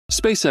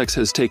SpaceX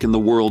has taken the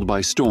world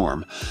by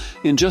storm.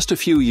 In just a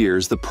few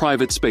years, the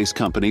private space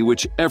company,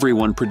 which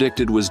everyone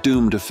predicted was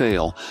doomed to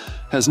fail,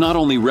 has not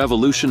only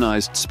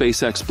revolutionized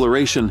space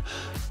exploration,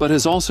 but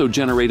has also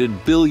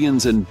generated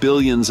billions and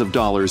billions of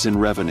dollars in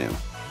revenue.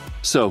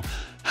 So,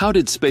 how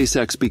did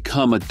SpaceX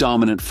become a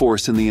dominant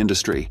force in the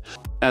industry?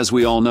 As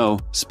we all know,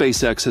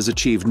 SpaceX has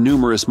achieved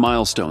numerous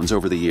milestones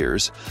over the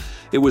years.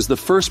 It was the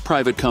first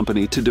private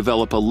company to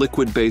develop a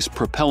liquid-based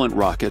propellant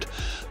rocket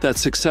that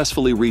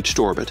successfully reached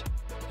orbit.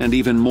 And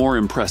even more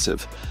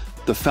impressive,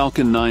 the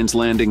Falcon 9's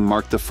landing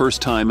marked the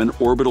first time an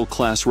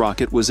orbital-class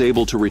rocket was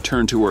able to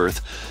return to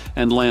Earth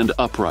and land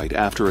upright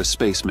after a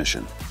space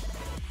mission.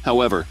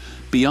 However,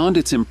 beyond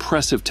its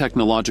impressive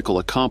technological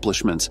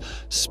accomplishments,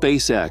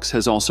 SpaceX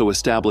has also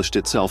established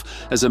itself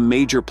as a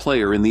major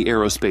player in the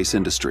aerospace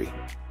industry.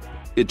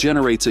 It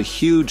generates a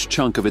huge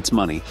chunk of its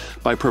money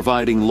by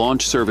providing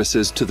launch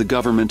services to the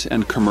government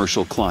and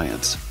commercial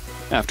clients.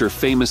 After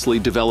famously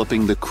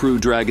developing the Crew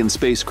Dragon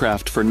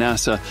spacecraft for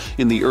NASA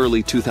in the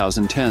early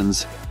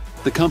 2010s,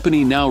 the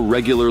company now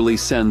regularly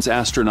sends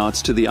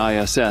astronauts to the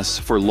ISS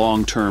for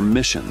long-term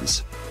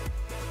missions.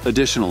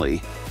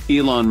 Additionally,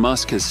 Elon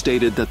Musk has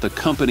stated that the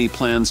company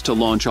plans to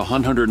launch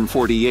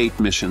 148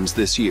 missions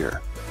this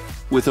year.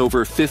 With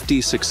over 50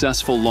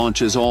 successful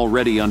launches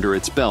already under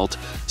its belt,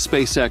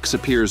 SpaceX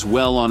appears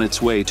well on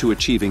its way to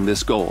achieving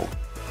this goal.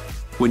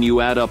 When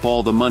you add up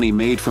all the money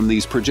made from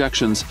these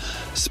projections,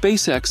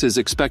 SpaceX is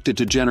expected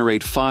to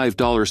generate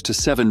 $5 to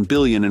 $7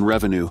 billion in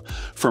revenue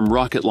from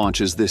rocket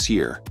launches this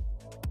year.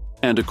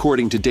 And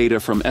according to data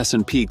from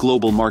S&P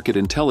Global Market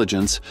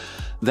Intelligence,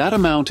 that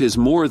amount is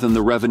more than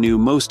the revenue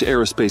most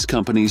aerospace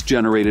companies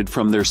generated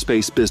from their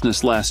space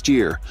business last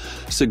year,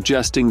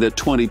 suggesting that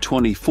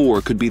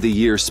 2024 could be the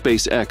year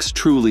SpaceX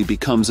truly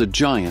becomes a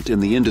giant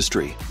in the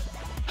industry.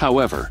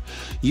 However,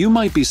 you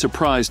might be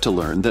surprised to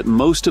learn that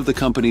most of the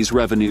company's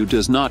revenue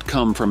does not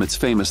come from its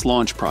famous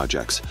launch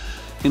projects.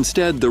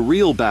 Instead, the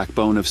real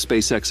backbone of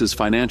SpaceX's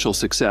financial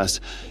success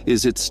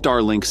is its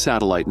Starlink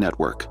satellite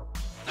network.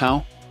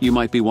 How, you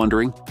might be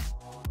wondering?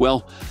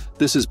 Well,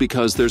 this is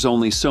because there's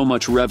only so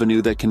much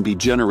revenue that can be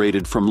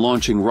generated from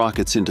launching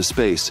rockets into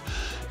space,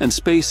 and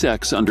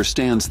SpaceX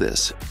understands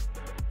this.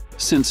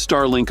 Since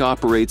Starlink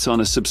operates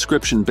on a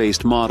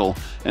subscription-based model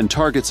and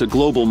targets a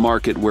global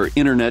market where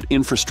internet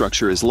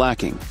infrastructure is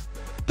lacking,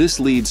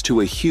 this leads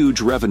to a huge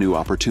revenue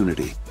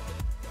opportunity.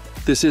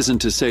 This isn't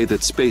to say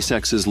that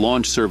SpaceX's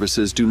launch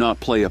services do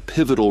not play a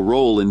pivotal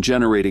role in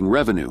generating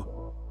revenue.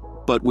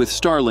 But with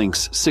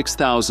Starlink's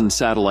 6,000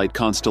 satellite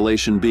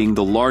constellation being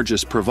the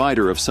largest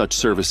provider of such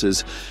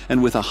services,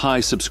 and with a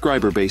high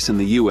subscriber base in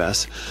the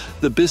US,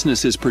 the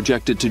business is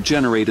projected to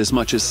generate as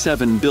much as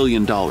 $7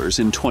 billion in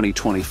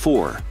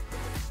 2024.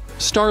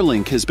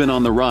 Starlink has been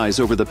on the rise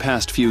over the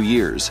past few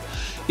years.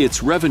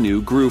 Its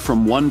revenue grew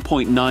from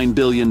 $1.9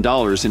 billion in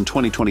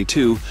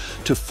 2022 to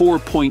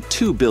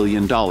 $4.2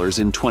 billion in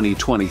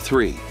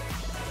 2023.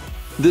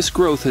 This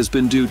growth has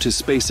been due to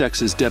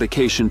SpaceX's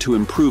dedication to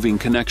improving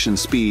connection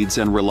speeds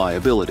and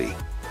reliability.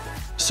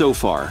 So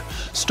far,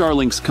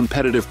 Starlink's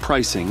competitive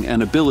pricing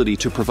and ability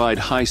to provide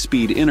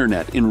high-speed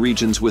internet in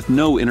regions with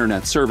no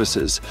internet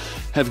services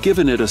have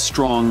given it a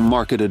strong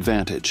market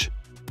advantage.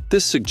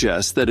 This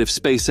suggests that if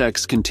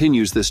SpaceX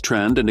continues this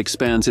trend and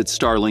expands its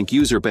Starlink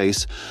user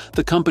base,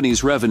 the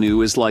company's revenue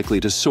is likely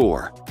to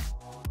soar.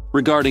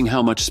 Regarding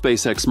how much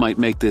SpaceX might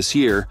make this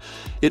year,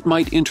 it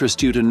might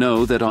interest you to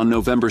know that on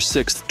November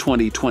 6,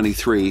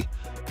 2023,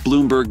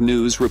 Bloomberg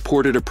News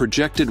reported a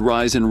projected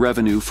rise in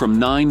revenue from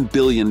 $9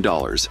 billion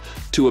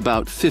to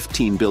about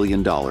 $15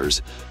 billion,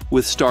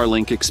 with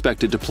Starlink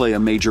expected to play a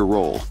major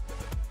role.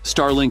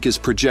 Starlink is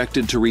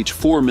projected to reach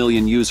 4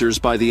 million users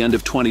by the end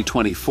of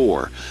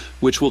 2024,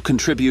 which will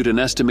contribute an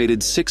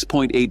estimated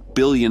 $6.8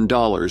 billion to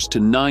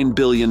 $9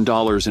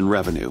 billion in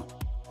revenue.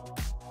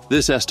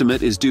 This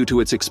estimate is due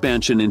to its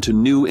expansion into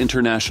new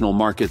international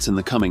markets in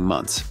the coming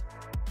months.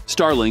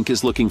 Starlink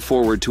is looking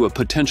forward to a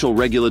potential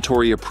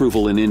regulatory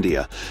approval in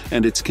India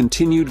and its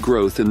continued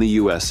growth in the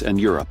US and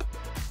Europe.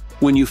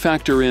 When you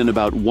factor in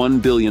about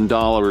 $1 billion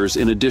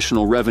in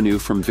additional revenue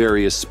from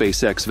various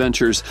SpaceX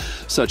ventures,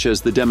 such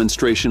as the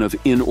demonstration of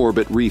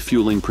in-orbit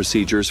refueling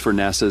procedures for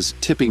NASA's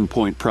Tipping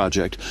Point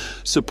project,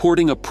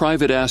 supporting a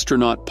private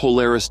astronaut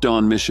Polaris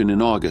Dawn mission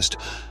in August,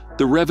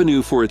 the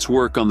revenue for its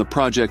work on the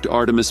Project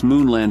Artemis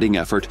moon landing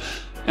effort,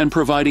 and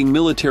providing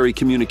military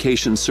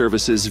communication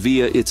services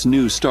via its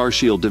new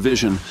Starship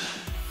division,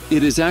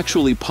 it is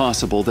actually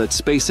possible that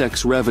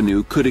SpaceX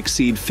revenue could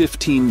exceed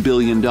 $15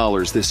 billion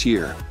this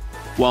year.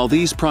 While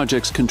these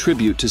projects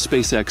contribute to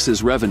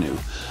SpaceX's revenue,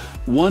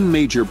 one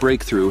major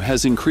breakthrough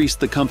has increased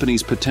the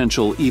company's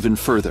potential even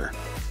further.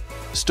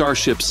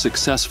 Starship's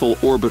successful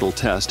orbital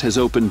test has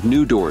opened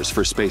new doors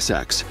for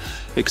SpaceX,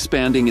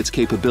 expanding its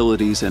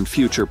capabilities and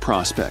future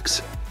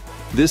prospects.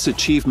 This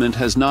achievement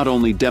has not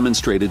only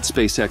demonstrated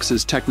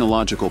SpaceX's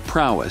technological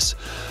prowess,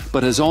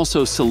 but has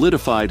also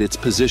solidified its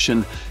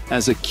position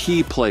as a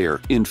key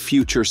player in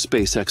future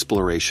space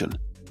exploration.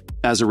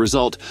 As a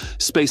result,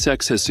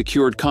 SpaceX has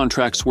secured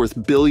contracts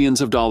worth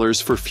billions of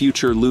dollars for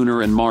future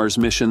lunar and Mars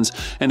missions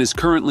and is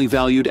currently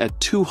valued at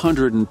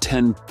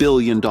 $210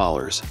 billion.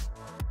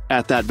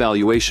 At that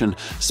valuation,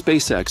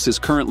 SpaceX is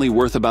currently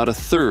worth about a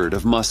third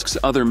of Musk's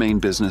other main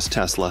business,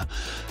 Tesla,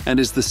 and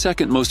is the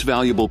second most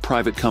valuable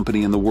private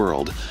company in the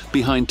world,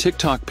 behind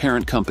TikTok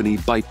parent company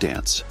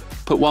ByteDance.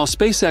 But while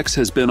SpaceX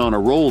has been on a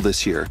roll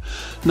this year,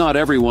 not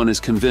everyone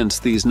is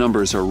convinced these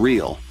numbers are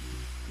real.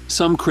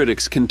 Some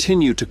critics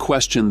continue to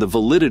question the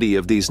validity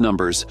of these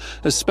numbers,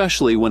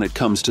 especially when it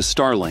comes to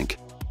Starlink.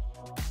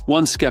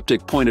 One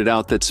skeptic pointed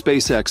out that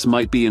SpaceX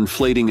might be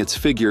inflating its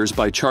figures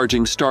by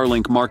charging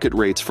Starlink market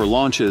rates for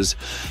launches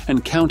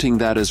and counting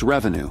that as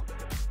revenue.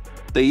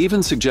 They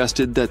even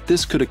suggested that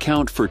this could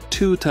account for $2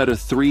 to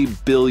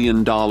 $3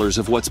 billion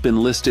of what's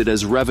been listed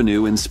as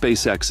revenue in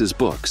SpaceX's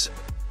books.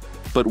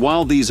 But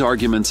while these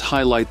arguments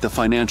highlight the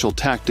financial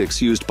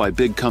tactics used by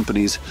big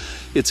companies,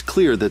 it's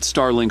clear that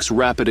Starlink's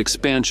rapid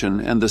expansion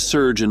and the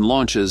surge in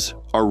launches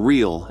are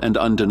real and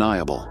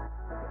undeniable.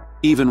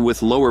 Even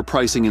with lower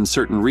pricing in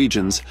certain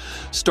regions,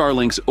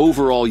 Starlink's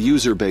overall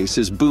user base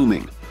is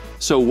booming.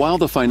 So while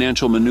the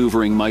financial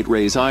maneuvering might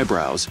raise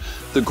eyebrows,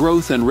 the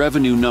growth and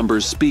revenue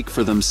numbers speak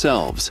for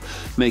themselves,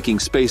 making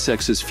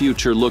SpaceX's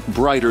future look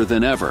brighter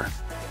than ever.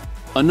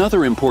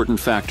 Another important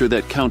factor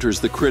that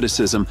counters the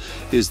criticism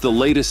is the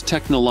latest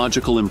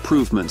technological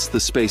improvements the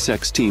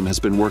SpaceX team has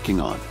been working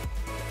on.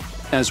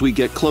 As we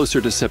get closer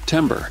to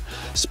September,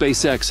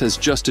 SpaceX has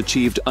just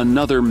achieved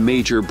another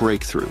major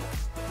breakthrough.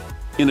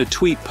 In a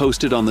tweet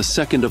posted on the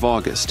 2nd of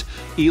August,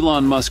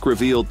 Elon Musk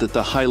revealed that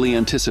the highly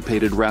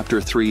anticipated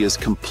Raptor 3 is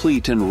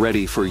complete and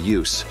ready for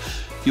use.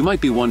 You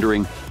might be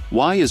wondering,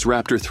 why is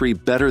Raptor 3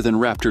 better than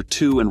Raptor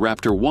 2 and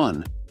Raptor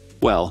 1?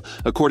 Well,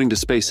 according to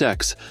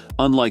SpaceX,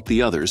 unlike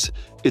the others,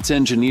 its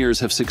engineers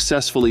have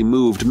successfully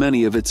moved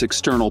many of its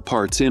external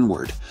parts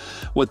inward.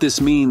 What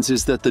this means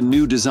is that the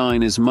new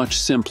design is much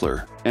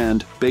simpler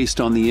and,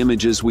 based on the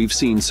images we've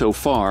seen so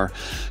far,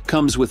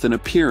 comes with an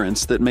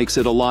appearance that makes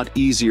it a lot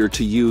easier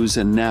to use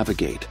and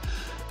navigate.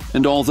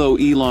 And although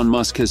Elon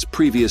Musk has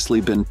previously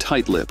been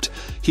tight-lipped,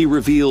 he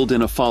revealed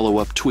in a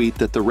follow-up tweet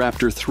that the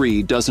Raptor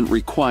 3 doesn't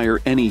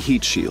require any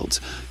heat shields,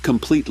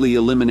 completely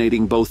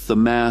eliminating both the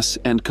mass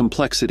and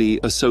complexity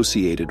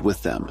associated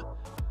with them.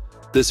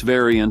 This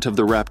variant of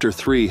the Raptor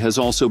 3 has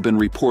also been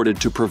reported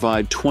to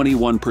provide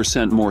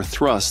 21% more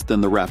thrust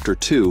than the Raptor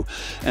 2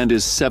 and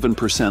is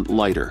 7%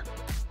 lighter.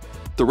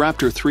 The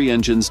Raptor 3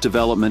 engine's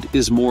development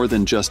is more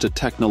than just a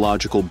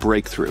technological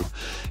breakthrough.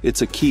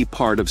 It's a key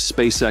part of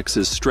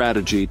SpaceX's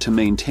strategy to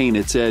maintain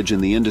its edge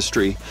in the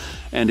industry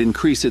and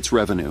increase its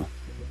revenue.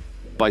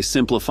 By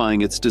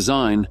simplifying its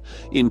design,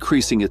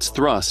 increasing its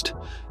thrust,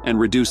 and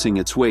reducing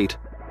its weight,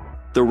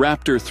 the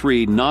Raptor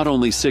 3 not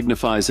only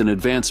signifies an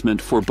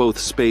advancement for both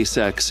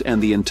SpaceX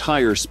and the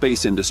entire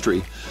space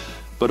industry,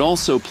 but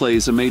also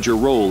plays a major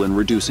role in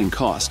reducing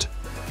cost.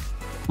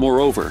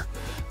 Moreover,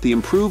 the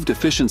improved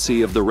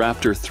efficiency of the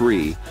Raptor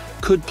 3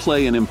 could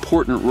play an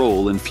important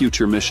role in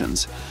future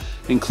missions,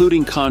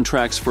 including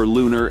contracts for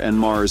lunar and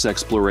Mars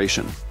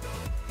exploration.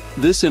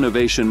 This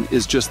innovation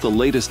is just the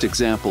latest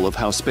example of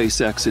how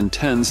SpaceX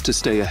intends to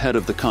stay ahead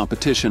of the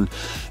competition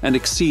and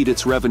exceed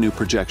its revenue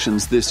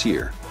projections this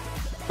year.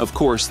 Of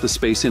course, the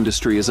space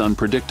industry is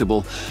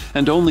unpredictable,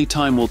 and only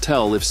time will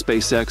tell if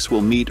SpaceX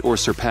will meet or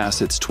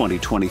surpass its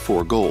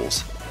 2024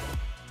 goals.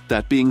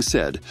 That being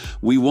said,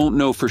 we won't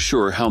know for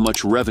sure how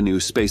much revenue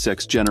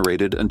SpaceX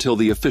generated until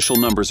the official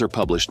numbers are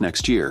published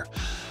next year.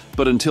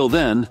 But until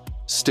then,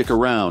 stick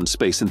around,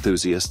 space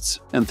enthusiasts,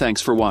 and thanks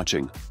for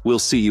watching. We'll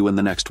see you in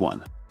the next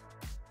one.